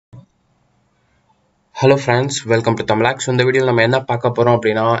Hello friends, welcome to Tamlax. இந்த வீடியோல நம்ம என்ன பார்க்க போறோம்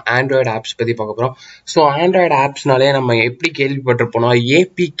அப்படினா Android apps பத்தி பார்க்க போறோம். சோ Android appsனாலே நம்ம எப்படி கேள்விப்பட்டிருப்போம்னா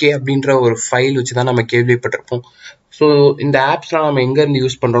APK அப்படிங்கற ஒரு ஃபைல் வச்சு தான் நம்ம கேள்விப்பட்டிருப்போம். சோ இந்த appsலாம் நம்ம எங்க இருந்து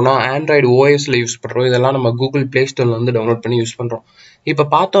யூஸ் பண்றோம்னா Android OS ல யூஸ் பண்றோம். இதெல்லாம் நம்ம Google Play Storeல வந்து டவுன்லோட் பண்ணி யூஸ் பண்றோம். இப்போ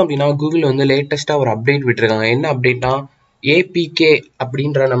பார்த்தோம் அப்படினா Google வந்து லேட்டஸ்டா ஒரு அப்டேட் விட்டுருக்காங்க. என்ன அப்டேட்னா APK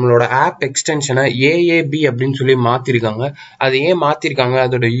அப்படின்ற நம்மளோட ஆப் எக்ஸ்டென்ஷனை AAB அப்படின்னு சொல்லி மாத்திருக்காங்க. அது ஏன் மாத்திருக்காங்க,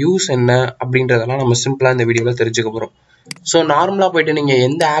 அதோட யூஸ் என்ன அப்படின்றதெல்லாம் நம்ம சிம்பிளா இந்த வீடியோல தெரிஞ்சுக்க போறோம். ஸோ நார்மலா போயிட்டு நீங்க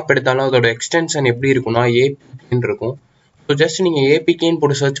எந்த ஆப் எடுத்தாலும் அதோட எக்ஸ்டென்ஷன் எப்படி இருக்கும்னா APKன்னு இருக்கும். ஸோ ஜஸ்ட் நீங்க APKன்னு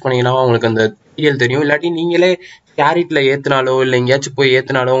போட்டு சர்ச் பண்ணீங்கன்னா உங்களுக்கு அந்த டீடைல் தெரியும். இல்லாட்டி நீங்களே கேரிட்ல ஏத்தினாலோ இல்லை எங்கேயாச்சும் போய்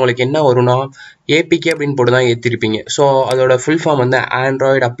ஏத்தினாலோ உங்களுக்கு என்ன வரும்னா APK அப்படின்னு போட்டு தான் ஏத்திருப்பீங்க. ஸோ அதோட ஃபுல் ஃபார்ம் வந்து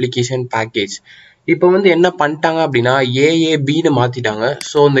ஆண்ட்ராய்டு அப்ளிகேஷன் பேக்கேஜ். இப்போ வந்து என்ன பண்ணிட்டாங்க அப்படின்னா AABன்னு மாத்திட்டாங்க.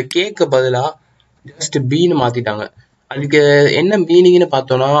 ஸோ இந்த கேக்கு பதிலா ஜஸ்ட் பின்னு மாத்திட்டாங்க. அதுக்கு என்ன மீனிங்னு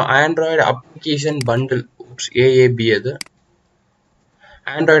பார்த்தோம்னா ஆண்ட்ராய்டு அப்ளிகேஷன் பண்டில். AAB அது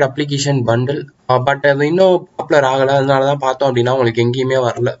ஆண்ட்ராய்டு அப்ளிகேஷன் பண்டில். பட் அது இன்னும் பாப்புலர் ஆகலை. அதனால தான் பார்த்தோம் அப்படின்னா உங்களுக்கு எங்கேயுமே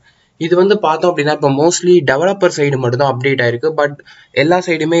வரல. இது வந்து பார்த்தோம் அப்படின்னா இப்போ மோஸ்ட்லி டெவலப்பர் சைடு மட்டும் தான் அப்டேட் ஆயிருக்கு. பட் எல்லா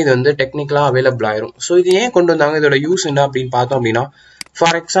சைடுமே இது வந்து டெக்னிக்கலா அவைலபிள் ஆயிரும். ஸோ இது ஏன் கொண்டு வந்தாங்க, இதோட யூஸ் என்ன அப்படின்னு பார்த்தோம் அப்படின்னா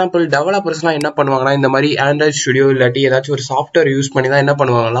ஃபார் எக்ஸாம்பிள் டெவலப்பர்ஸ்லாம் என்ன பண்ணுவாங்கன்னா இந்த மாதிரி ஆண்ட்ராய்ட் ஸ்டுடியோ இல்லாட்டி ஏதாச்சும் ஒரு சாஃப்ட்வேர் யூஸ் பண்ணி தான் என்ன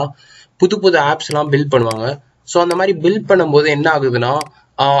பண்ணுவாங்கன்னா புது புது ஆப்ஸ்லாம் பில்ட் பண்ணுவாங்க. ஸோ அந்த மாதிரி பில்ட் பண்ணும்போது என்ன ஆகுதுன்னா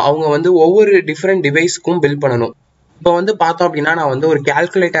அவங்க வந்து ஒவ்வொரு டிஃப்ரெண்ட் டிவைஸ்க்கும் பில்ட் பண்ணணும். இப்போ வந்து பார்த்தோம் அப்படின்னா நான் வந்து ஒரு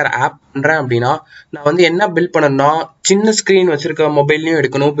கால்குலேட்டர் ஆப் பண்றேன் அப்படின்னா நான் வந்து என்ன பில்ட் பண்ணணும்னா சின்ன ஸ்கிரீன் வச்சிருக்க மொபைல்லையும்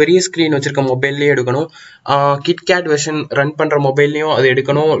எடுக்கணும், பெரிய ஸ்கிரீன் வச்சிருக்க மொபைல்லையும் எடுக்கணும், கிட்கேட் வெர்ஷன் ரன் பண்ற மொபைல்லையும் அது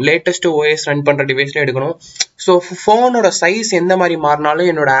எடுக்கணும், லேட்டஸ்ட் OS ரன் பண்ற டிவைஸ்லையும் எடுக்கணும். ஸோ ஃபோனோட சைஸ் எந்த மாதிரி மாறினாலும்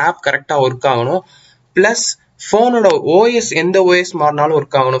என்னோட ஆப் கரெக்டா ஒர்க் ஆகணும். பிளஸ் ஃபோனோட OS எந்த OS மாறினாலும்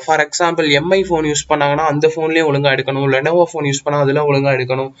ஒர்க் ஆகணும். For example MI phone use பண்ணாங்கன்னா அந்த ஃபோன்லேயும் ஒழுங்கா எடுக்கணும், லெனோவோ ஃபோன் யூஸ் பண்ணா அதில் ஒழுங்கா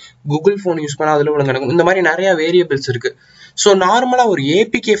எடுக்கணும், கூகுள் ஃபோன் யூஸ் பண்ணா அதில் ஒழுங்கா எடுக்கணும். இந்த மாதிரி நிறைய வேரியபிள்ஸ் இருக்கு. ஸோ நார்மலா ஒரு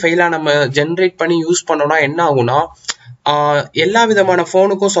APK ஃபைலா நம்ம ஜென்ரேட் பண்ணி யூஸ் பண்ணோம்னா என்ன ஆகும்னா எல்லா விதமான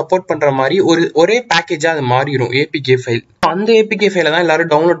ஃபோனுக்கும் சப்போர்ட் பண்ற மாதிரி ஒரே பேக்கேஜா அது மாறிடும் APK ஃபைல். அந்த APK ஃபைலை தான் எல்லாரும்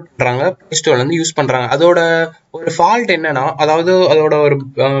டவுன்லோட் பண்றாங்க, பிளே ஸ்டோர்ல இருந்து யூஸ் பண்றாங்க. அதோட ஒரு ஃபால்ட் என்னன்னா, அதாவது அதோட ஒரு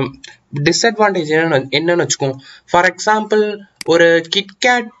டிஸ்அட்வான்டேஜ் என்னன்னு வச்சுக்கோங்க. ஃபார் எக்ஸாம்பிள் ஒரு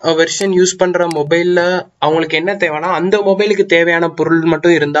கிட்கேட் வெர்ஷன் யூஸ் பண்ற மொபைல்ல அவங்களுக்கு என்ன தேவைன்னா அந்த மொபைலுக்கு தேவையான பொருள்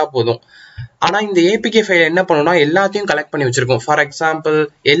மட்டும் இருந்தா போதும். ஆனா இந்த APK ஃபைல் என்ன பண்ணும்னா எல்லாத்தையும் கலெக்ட் பண்ணி வச்சிருக்கோம். ஃபார் எக்ஸாம்பிள்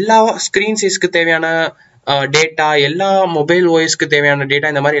எல்லா ஸ்கிரீன் சைஸ்க்கு தேவையான டேட்டா, எல்லா மொபைல் OSக்கு தேவையான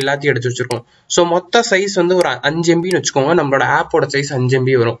டேட்டா, இந்த மாதிரி எல்லாத்தையும் எடுத்து வச்சிருக்கோம். ஸோ மொத்த சைஸ் வந்து ஒரு 5 MBன்னு வச்சுக்கோங்க. நம்மளோட ஆப்போட சைஸ் 5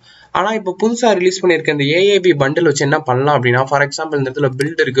 MB வரும். ஆனா இப்போ புதுசா ரிலீஸ் பண்ணிருக்க இந்த AAB பண்டில் வச்சு என்ன பண்ணலாம் அப்படின்னா ஃபார் எக்ஸாம்பிள் இந்த இடத்துல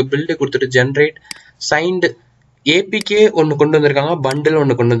பில்ட் இருக்கு, பில்டு கொடுத்துட்டு ஜென்ரேட் சைன்டு APK ஒன்னு கொண்டு வந்திருக்காங்க, பண்டில்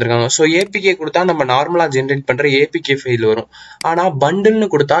ஒன்னு கொண்டு வந்திருக்காங்க. ஸோ APK கொடுத்தா நம்ம நார்மலா ஜென்ரேட் பண்ற APK ஃபைல் வரும். ஆனா பண்டில்னு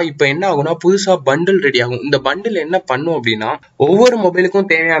கொடுத்தா இப்போ என்ன ஆகும்னா புதுசா பண்டில் ரெடி ஆகும். இந்த பண்டில் என்ன பண்ணும் அப்படின்னா ஒவ்வொரு மொபைலுக்கும்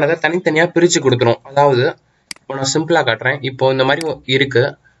தேவையானதை தனித்தனியா பிரிச்சு கொடுத்துரும். அதாவது இப்போ நான் சிம்பிளா காட்டுறேன். இப்போ இந்த மாதிரி இருக்கு.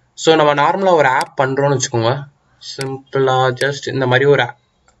 ஸோ நம்ம நார்மலா ஒரு ஆப் பண்றோம்னு வச்சுக்கோங்க. சிம்பிளா ஜஸ்ட் இந்த மாதிரி ஒரு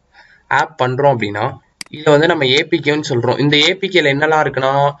ஆப் பண்றோம் அப்படின்னா இதை வந்து நம்ம APKன்னு சொல்றோம். இந்த APKல என்னெல்லாம்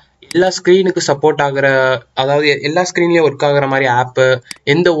இருக்குன்னா எல்லா ஸ்கிரீனுக்கு சப்போர்ட் ஆகுற, அதாவது எல்லா ஸ்கிரீன்லயும் ஒர்க் ஆகுற மாதிரி ஆப்,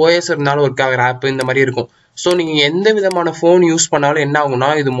 எந்த OS இருந்தாலும் ஒர்க் ஆகுற ஆப், இந்த மாதிரி இருக்கும். ஸோ நீங்க எந்த விதமான போன் யூஸ் பண்ணாலும் என்ன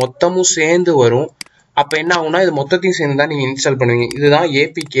ஆகும்னா இது மொத்தமும் சேர்ந்து வரும். அப்ப என்ன ஆகும்னா இது மொத்தத்தையும் சேர்ந்து தான் நீங்க இன்ஸ்டால் பண்ணுவீங்க. இதுதான்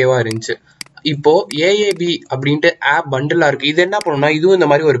APKவா இருந்துச்சு. இப்போ AAB அப்படின்ட்டு ஆப் பண்டிலா இருக்கு. இது என்ன பண்ணும்னா இதுவும் இந்த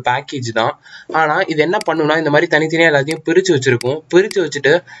மாதிரி ஒரு பேக்கேஜ் தான். ஆனா இது என்ன பண்ணும்னா இந்த மாதிரி தனித்தனியா எல்லாத்தையும் பிரிச்சு வச்சிருக்கும். பிரிச்சு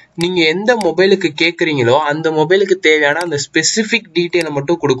வச்சுட்டு நீங்க எந்த மொபைலுக்கு கேட்குறீங்களோ அந்த மொபைலுக்கு தேவையான அந்த ஸ்பெசிபிக் டீட்டெயிலை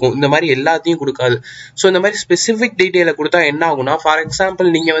மட்டும் கொடுக்கும். இந்த மாதிரி எல்லாத்தையும் கொடுக்காது. ஸோ இந்த மாதிரி ஸ்பெசிபிக் டீட்டெயிலை கொடுத்தா என்ன ஆகும்னா ஃபார்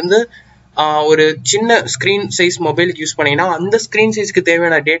எக்ஸாம்பிள் நீங்க வந்து ஒரு சின்ன ஸ்கிரீன் சைஸ் மொபைலுக்கு யூஸ் பண்ணீங்கன்னா அந்த ஸ்கிரீன் சைஸ்க்கு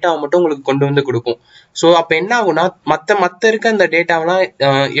தேவையான டேட்டாவை மட்டும் உங்களுக்கு கொண்டு வந்து கொடுக்கும். ஸோ அப்ப என்ன ஆகும்னா மத்த இருக்க அந்த டேட்டாவெல்லாம்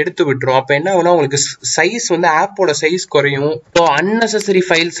எடுத்து விட்டுரும். அப்ப என்ன ஆகும்னா உங்களுக்கு சைஸ் வந்து ஆப்போட சைஸ் குறையும். ஸோ அன்னெசரி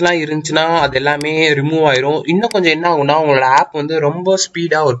ஃபைல்ஸ் எல்லாம் இருந்துச்சுன்னா அது எல்லாமே ரிமூவ் ஆயிரும். இன்னும் கொஞ்சம் என்ன ஆகும்னா உங்களோட ஆப் வந்து ரொம்ப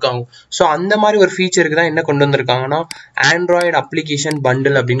ஸ்பீடா ஒர்க் ஆகும். ஸோ அந்த மாதிரி ஒரு ஃபீச்சருக்கு தான் என்ன கொண்டு வந்திருக்காங்கன்னா ஆண்ட்ராய்டு அப்ளிகேஷன்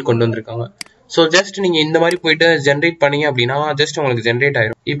பண்டில் அப்படின்னு கொண்டு வந்திருக்காங்க. ஸோ ஜஸ்ட் நீங்க இந்த மாதிரி போயிட்டு ஜென்ரேட் பண்ணீங்க அப்படின்னா ஜஸ்ட் உங்களுக்கு ஜென்ரேட்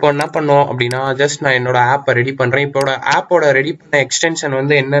ஆயிரும். இப்போ என்ன பண்ணோம் அப்படின்னா ஜஸ்ட் நான் என்னோட ஆப்பை ரெடி பண்றேன். இப்போ ஆப்போட ரெடி பண்ண எக்ஸ்டென்ஷன்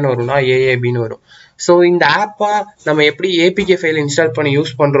வந்து என்னன்னு வரும்னா AABன்னு வரும். ஸோ இந்த ஆப்பை நம்ம எப்படி APK ஃபைல் இன்ஸ்டால் பண்ணி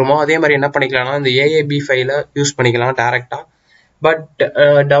யூஸ் பண்றோமோ அதே மாதிரி என்ன பண்ணிக்கலாம்னா இந்த AAB ஃபைலை யூஸ் பண்ணிக்கலாம் டைரக்டா. பட்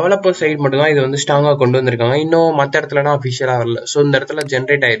டெவலப்பர் சைடு மட்டும் தான் இது வந்து ஸ்ட்ராங்கா கொண்டு வந்திருக்காங்க. இன்னும் மற்ற இடத்துலனா அஃபிஷியலா வரல. ஸோ இந்த இடத்துல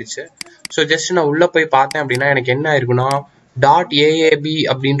ஜென்ரேட் ஆயிருச்சு. ஸோ ஜஸ்ட் நான் உள்ள போய் பார்த்தேன் அப்படின்னா எனக்கு என்ன ஆயிருக்குன்னா .AAB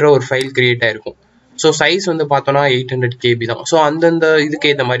அப்படின்ற ஒரு ஃபைல் கிரியேட் ஆயிருக்கும். ஸோ சைஸ் வந்து பார்த்தோம்னா 800 KB தான். ஸோ அந்தந்த இதுக்கு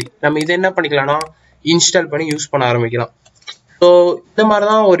ஏற்ற மாதிரி நம்ம இதை என்ன பண்ணிக்கலாம்னா இன்ஸ்டால் பண்ணி யூஸ் பண்ண ஆரம்பிக்கலாம். ஸோ இந்த மாதிரி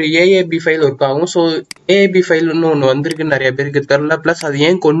தான் ஒரு ஏஏபி ஃபைல் ஒர்க் ஆகும். ஸோ ஏஏபி ஃபைல்னு ஒன்று வந்திருக்குன்னு நிறைய பேருக்கு தெரில, ப்ளஸ் அது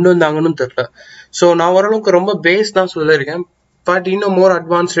ஏன் கொண்டு வந்தாங்கன்னு தெரில. ஸோ நான் ஓரளவுக்கு ரொம்ப பேஸ் தான் சொல்லியிருக்கேன், பட் இன்னும் மோர்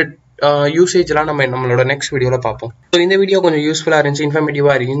அட்வான்ஸ்டு யூசேஜ்லாம் நம்மளோட நெக்ஸ்ட் வீடியோவில் பார்ப்போம். ஸோ இந்த வீடியோ கொஞ்சம் யூஸ்ஃபுல்லாக இருந்துச்சு,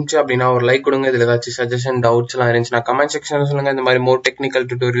 இன்ஃபர்மேட்டிவாக இருந்துச்சு அப்படின்னா ஒரு லைக் கொடுங்க. இதில் ஏதாச்சும் சஜஷன் டவுட்ஸ்லாம் இருந்துச்சுன்னா கமெண்ட் செக்ஷனில் சொல்லுங்கள். இந்த மாதிரி மோர் டெக்னிக்கல்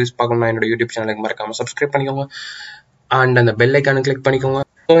டியூட்டோரியல்ஸ் பார்க்கணும்னா என்னோட யூடியூப் சேனலுக்கு மறக்காமல் சப்ஸ்கிரைப் பண்ணிக்கோங்க அண்ட் அந்த பெல் ஐக்கானை கிளிக் பண்ணிக்கோங்க.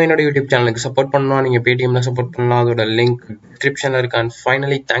 ஸோ என்னோட யூடியூப் சேனலுக்கு சப்போர்ட் பண்ணலாம், நீங்கள் பேடிஎம்ல சப்போர்ட் பண்ணலாம், அதோட லிங்க் டிஸ்கிரிப்ஷனில் இருக்கு. அண்ட்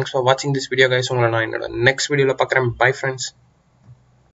ஃபைனலி தேங்க்ஸ் ஃபார் வாட்சிங் திஸ் வீடியோ கைஸ். உங்களை நான் என்னோட நெக்ஸ்ட் வீடியோவில் பார்க்குறேன். Bye friends.